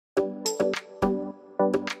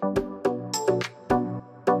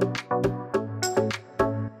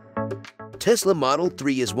Tesla Model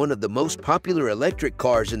 3 is one of the most popular electric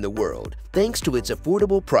cars in the world, thanks to its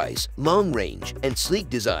affordable price, long range, and sleek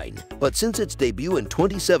design. But since its debut in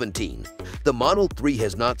 2017, the Model 3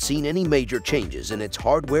 has not seen any major changes in its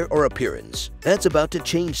hardware or appearance. That's about to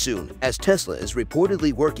change soon, as Tesla is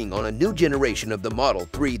reportedly working on a new generation of the Model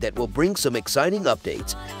 3 that will bring some exciting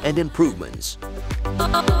updates and improvements.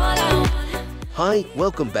 Hi,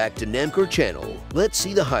 welcome back to NamCar channel. Let's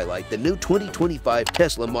see the highlight the new 2025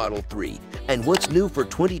 Tesla Model 3 and what's new for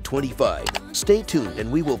 2025. Stay tuned and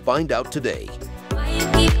we will find out today.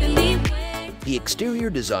 The exterior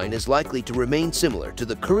design is likely to remain similar to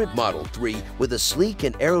the current Model 3 with a sleek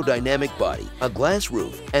and aerodynamic body, a glass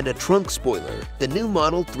roof, and a trunk spoiler. The new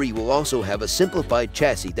Model 3 will also have a simplified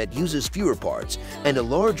chassis that uses fewer parts and a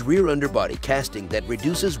large rear underbody casting that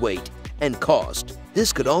reduces weight and cost.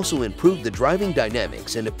 This could also improve the driving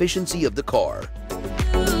dynamics and efficiency of the car.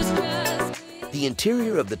 The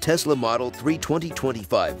interior of the Tesla Model 3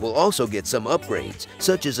 2025 will also get some upgrades,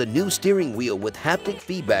 such as a new steering wheel with haptic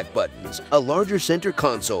feedback buttons, a larger center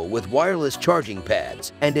console with wireless charging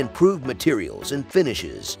pads, and improved materials and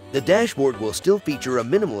finishes. The dashboard will still feature a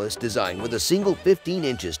minimalist design with a single 15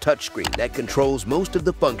 inches touchscreen that controls most of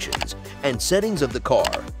the functions and settings of the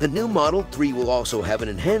car. The new Model 3 will also have an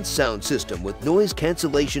enhanced sound system with noise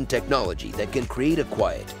cancellation technology that can create a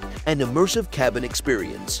quiet and immersive cabin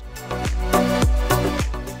experience.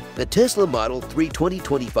 The Tesla Model 3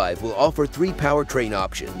 2025 will offer three powertrain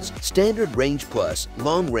options: Standard Range Plus,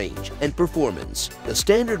 Long Range, and Performance. The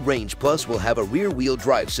Standard Range Plus will have a rear-wheel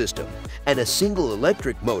drive system and a single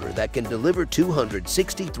electric motor that can deliver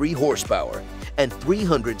 263 horsepower and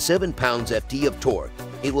 307 pounds-ft of torque.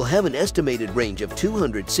 It will have an estimated range of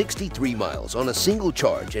 263 miles on a single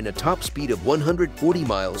charge and a top speed of 140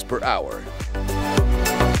 miles per hour.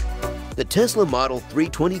 The Tesla Model 3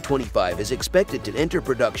 2025 is expected to enter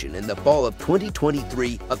production in the fall of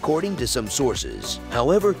 2023, according to some sources.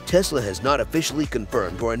 However, Tesla has not officially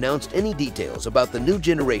confirmed or announced any details about the new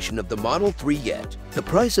generation of the Model 3 yet. The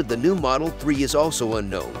price of the new Model 3 is also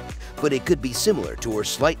unknown, but it could be similar to or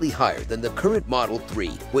slightly higher than the current Model 3,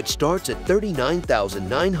 which starts at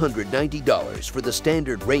 $39,990 for the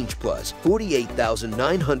Standard Range Plus,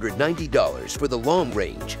 $48,990 for the Long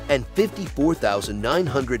Range, and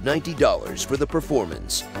 $54,990 for the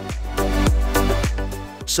Performance.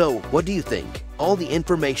 So, what do you think? All the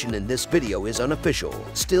information in this video is unofficial.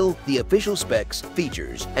 Still, the official specs,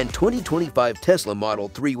 features, and 2025 Tesla Model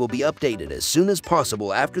 3 will be updated as soon as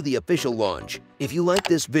possible after the official launch. If you like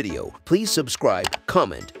this video, please subscribe,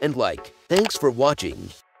 comment, and like. Thanks for watching.